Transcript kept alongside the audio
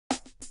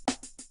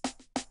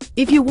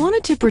If you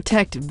wanted to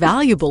protect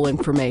valuable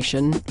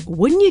information,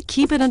 wouldn't you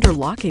keep it under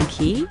lock and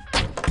key?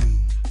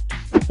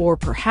 Or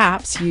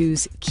perhaps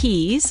use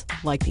keys,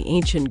 like the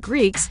ancient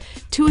Greeks,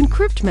 to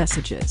encrypt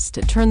messages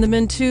to turn them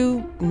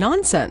into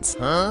nonsense.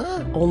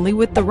 Only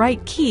with the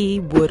right key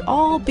would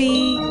all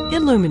be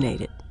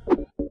illuminated.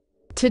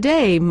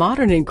 Today,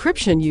 modern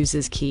encryption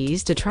uses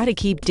keys to try to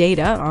keep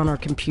data on our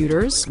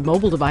computers,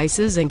 mobile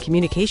devices, and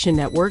communication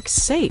networks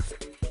safe.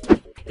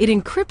 It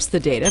encrypts the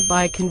data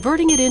by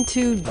converting it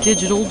into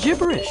digital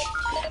gibberish,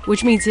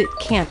 which means it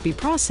can't be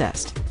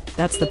processed.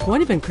 That's the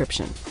point of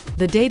encryption.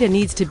 The data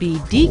needs to be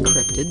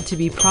decrypted to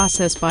be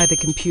processed by the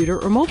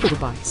computer or mobile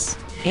device.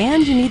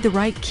 And you need the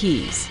right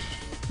keys.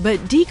 But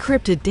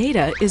decrypted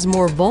data is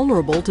more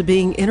vulnerable to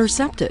being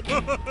intercepted.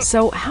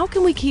 So how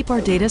can we keep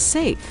our data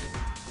safe?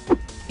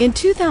 In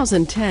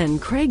 2010,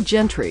 Craig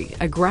Gentry,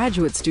 a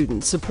graduate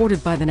student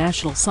supported by the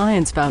National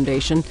Science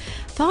Foundation,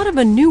 thought of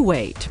a new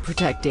way to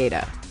protect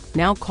data,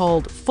 now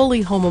called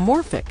fully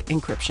homomorphic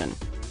encryption.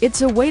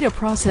 It's a way to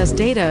process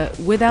data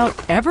without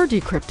ever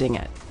decrypting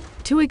it.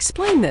 To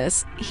explain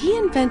this, he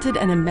invented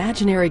an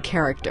imaginary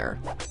character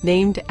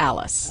named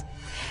Alice.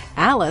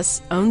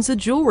 Alice owns a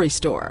jewelry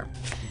store,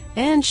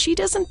 and she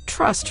doesn't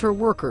trust her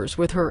workers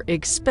with her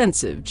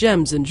expensive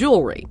gems and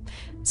jewelry,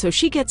 so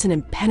she gets an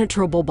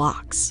impenetrable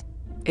box.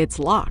 It's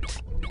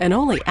locked, and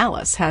only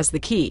Alice has the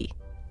key.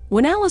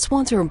 When Alice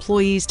wants her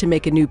employees to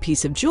make a new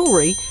piece of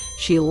jewelry,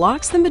 she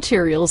locks the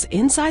materials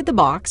inside the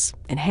box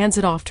and hands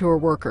it off to her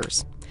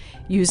workers.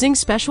 Using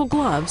special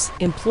gloves,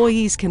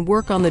 employees can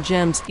work on the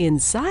gems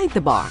inside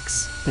the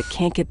box, but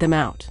can't get them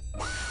out.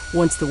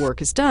 Once the work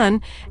is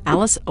done,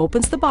 Alice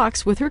opens the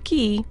box with her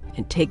key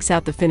and takes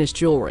out the finished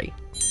jewelry.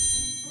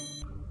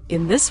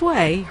 In this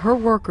way, her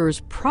workers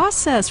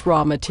process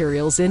raw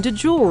materials into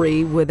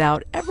jewelry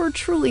without ever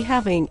truly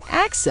having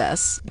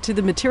access to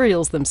the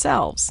materials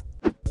themselves.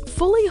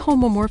 Fully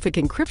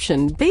homomorphic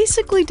encryption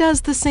basically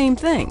does the same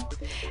thing.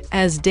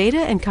 As data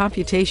and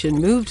computation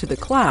move to the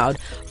cloud,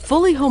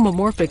 fully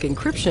homomorphic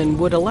encryption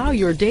would allow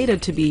your data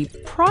to be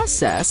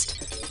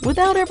processed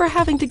without ever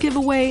having to give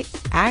away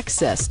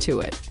access to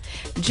it.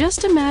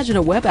 Just imagine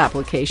a web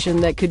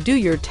application that could do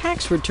your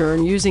tax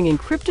return using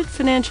encrypted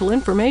financial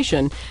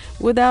information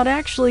without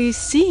actually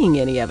seeing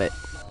any of it.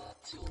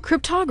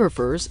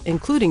 Cryptographers,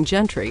 including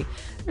Gentry,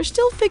 are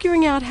still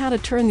figuring out how to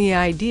turn the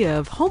idea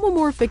of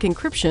homomorphic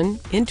encryption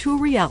into a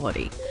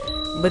reality.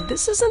 But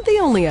this isn't the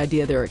only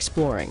idea they're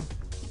exploring.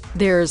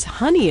 There's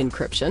honey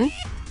encryption,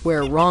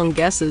 where wrong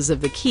guesses of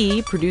the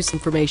key produce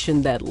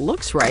information that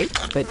looks right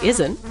but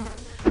isn't.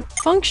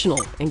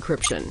 Functional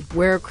encryption,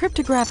 where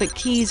cryptographic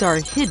keys are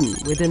hidden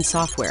within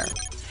software.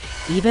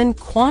 Even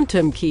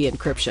quantum key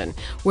encryption,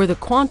 where the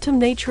quantum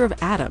nature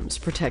of atoms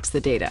protects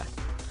the data.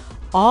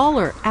 All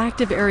are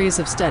active areas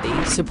of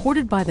study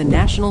supported by the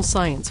National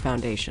Science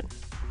Foundation.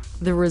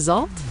 The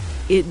result?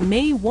 It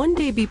may one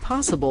day be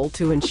possible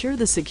to ensure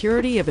the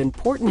security of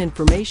important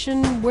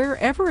information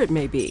wherever it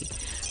may be,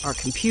 our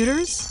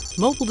computers,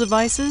 mobile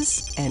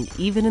devices, and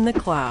even in the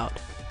cloud.